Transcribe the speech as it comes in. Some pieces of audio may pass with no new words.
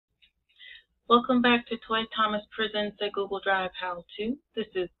Welcome back to Toy Thomas Presents a Google Drive How-To. This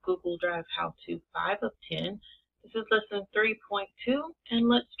is Google Drive How-To 5 of 10. This is lesson 3.2, and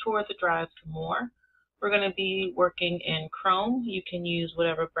let's tour the drive some more. We're going to be working in Chrome. You can use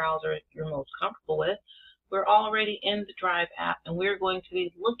whatever browser you're most comfortable with. We're already in the Drive app, and we're going to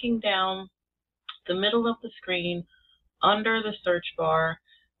be looking down the middle of the screen under the search bar,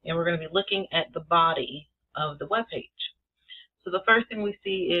 and we're going to be looking at the body of the web page. So the first thing we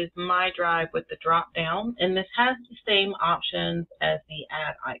see is My Drive with the drop down, and this has the same options as the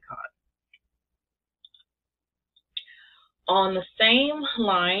add icon. On the same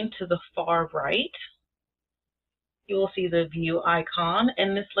line to the far right, you will see the view icon,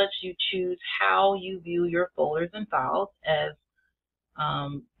 and this lets you choose how you view your folders and files. As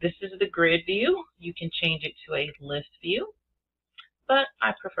this is the grid view. You can change it to a list view, but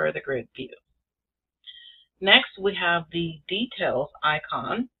I prefer the grid view. Next, we have the details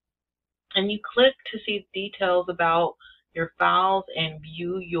icon, and you click to see details about your files and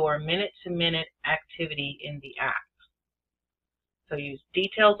view your minute-to-minute activity in the app. So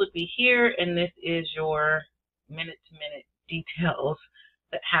details would be here, and this is your minute-to-minute details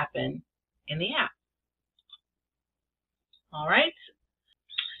that happen in the app. All right,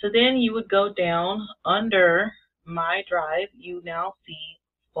 so then you would go down under My Drive. You now see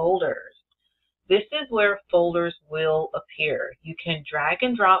folders. This is where folders will appear. You can drag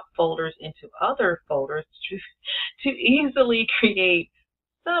and drop folders into other folders to easily create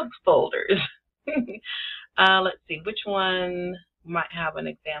subfolders. Let's see, which one might have an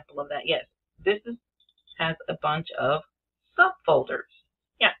example of that? Yes, this has a bunch of subfolders.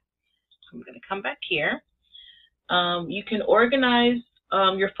 Yeah, so I'm going to come back here. You can organize,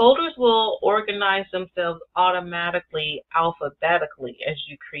 your folders will organize themselves automatically, alphabetically, as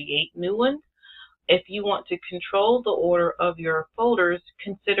you create new ones. If you want to control the order of your folders,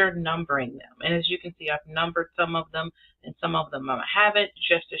 consider numbering them. And as you can see, I've numbered some of them and some of them I haven't,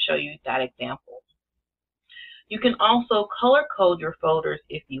 just to show you that example. You can also color code your folders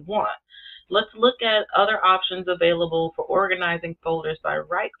if you want. Let's look at other options available for organizing folders by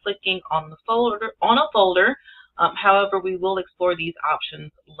right-clicking on a folder. However, we will explore these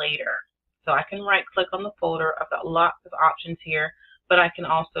options later. So I can right-click on the folder. I've got lots of options here, but I can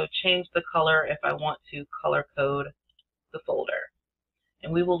also change the color if I want to color code the folder.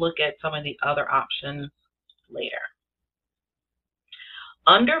 And we will look at some of the other options later.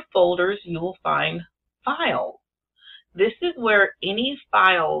 Under folders, you will find files. This is where any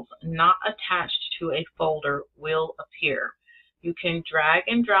files not attached to a folder will appear. You can drag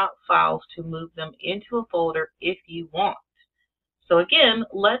and drop files to move them into a folder if you want. So again,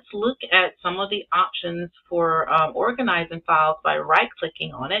 let's look at some of the options for organizing files by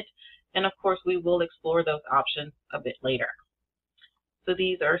right-clicking on it. And of course, we will explore those options a bit later. So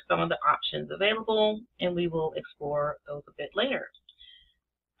these are some of the options available, and we will explore those a bit later.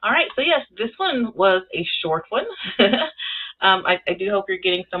 All right, so yes, this one was a short one. I do hope you're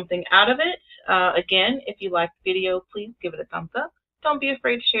getting something out of it. Again, if you liked the video, please give it a thumbs up. Don't be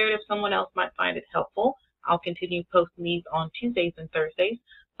afraid to share it if someone else might find it helpful. I'll continue posting these on Tuesdays and Thursdays,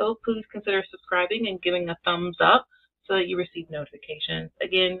 so please consider subscribing and giving a thumbs up so that you receive notifications.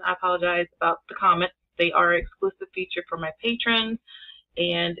 Again, I apologize about the comments. They are an exclusive feature for my patrons,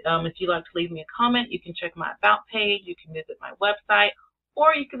 and if you'd like to leave me a comment, you can check my About page, you can visit my website,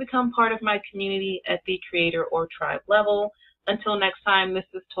 or you can become part of my community at the creator or tribe level. Until next time, this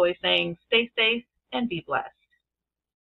is Toy saying stay safe and be blessed.